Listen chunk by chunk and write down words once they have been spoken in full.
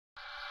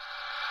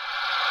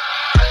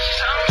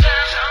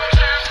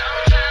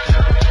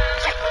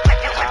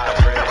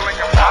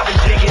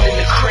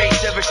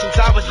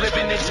I was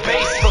living in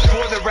space,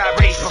 before the rat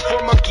race,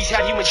 before monkeys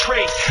had human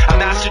traits. I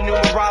mastered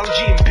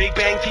numerology and Big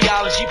Bang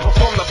theology,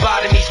 performed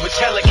lobotomies with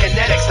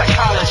telekinetic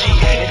psychology.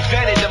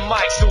 Invented the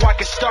mic so I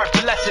could start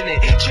blessing it,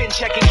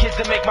 chin-checking kids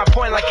to make my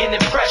point like an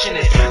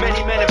impressionist.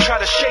 Many men have tried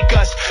to shake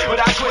us, but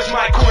I twist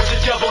my chords to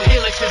double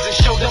helixes and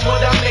show them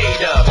what I'm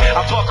made of.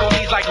 I buckle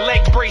these like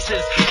leg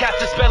braces, cast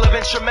a spell of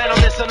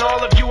instrumentalness on all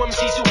of you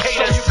MCs who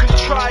hate us. You can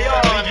try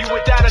on, leave you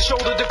without a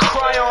shoulder to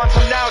cry on.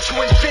 From now to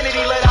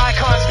infinity, let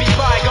icons be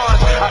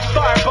bygones. I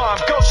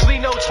firebomb, ghostly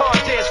no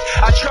taunt this.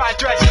 I tried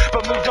threats,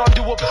 but moved on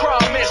to a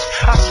promise.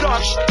 I stop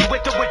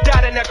with or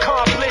without an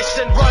accomplice,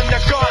 and run the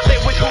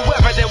gauntlet with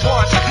whoever that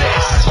wants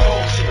this.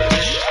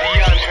 The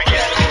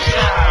unforgettable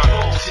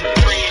sound,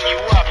 bringing you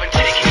up and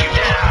taking you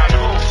down,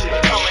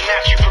 coming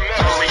at you from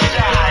every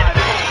side,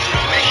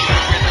 making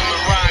the rhythm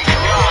and rhyme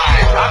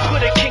collide. I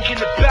put a kink in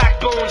the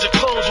backbones of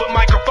clones with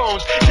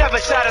microphones, never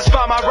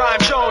satisfy my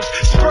rhyme Jones.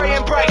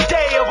 Spraying bright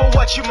day over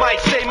what you might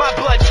say. My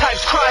blood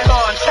type's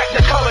Krylon,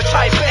 Technicolor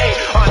type A.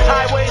 On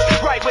highways,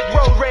 right with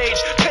road rage,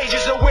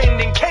 pages of wind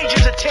and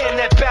cages of tin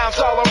that bounce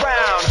all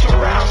around.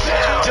 Surround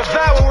sound,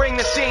 devouring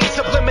the scene,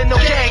 subliminal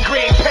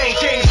gangrene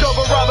paintings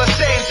over all the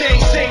same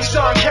things. Sing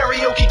song,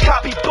 karaoke,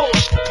 copy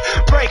bullshit.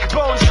 Break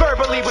bones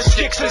verbally with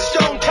sticks and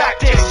stone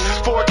tactics.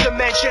 Fourth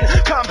dimension,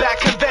 combat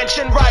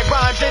convention. Write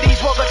rhymes at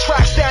ease while the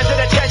track stands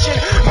at attention.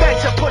 Meant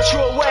to put you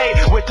away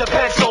with the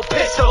pencil,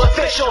 pistol,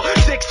 official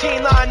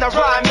 16-line, the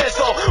rhyme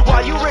missile.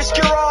 While you risk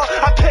your all,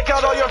 I pick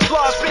out all your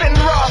flaws, spitting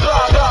raw,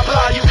 blah, blah,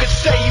 blah. You could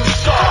say you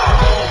saw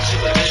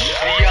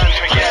the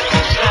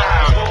unforgettable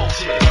sound,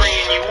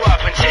 bringing you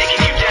up and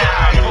taking you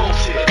down,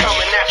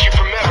 coming at you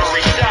from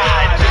every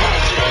side,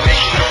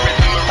 making the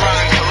rhythm and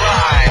rhyme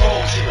collide.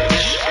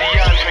 The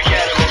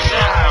unforgettable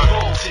sound,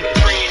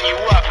 bringing you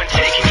up and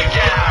taking you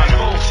down,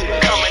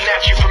 coming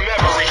at you from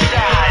every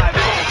side,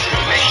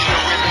 making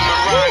the rhythm and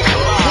rhyme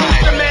collide.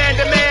 Who's the man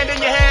demanding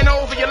your hand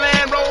over your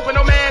Land Rover?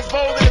 No man's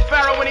bolder than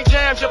Pharaoh when he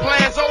jams your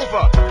plans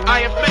over.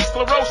 I inflict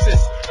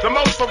sclerosis, the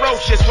most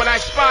ferocious. When I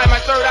spy, my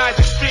third eye's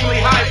extremely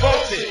high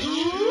voltage.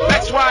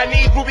 That's why I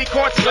need ruby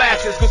quartz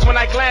glasses, cause when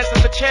I glance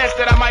there's a chance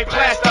that I might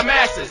blast the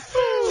masses.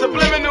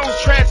 Subliminals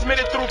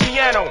transmitted through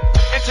piano,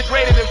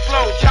 integrated in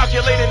flow,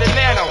 calculated in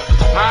nano.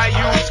 I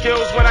use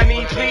skills when I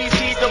need, please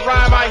heed the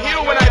rhyme. I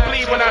heal when I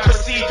bleed, when I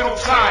proceed through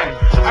time.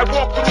 I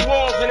walk through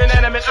walls and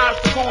inanimate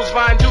obstacles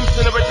by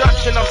inducing the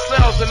reduction of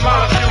cells and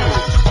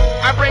molecules.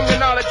 I bring the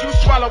knowledge, you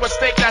swallow a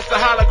steak, that's the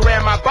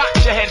hologram. I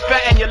box your head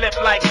fat and your lip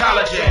like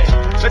collagen.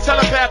 The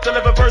telepath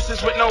deliver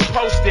verses with no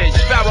postage.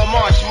 Pharaoh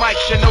March, Mike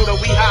Shinoda,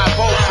 we high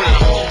voltage.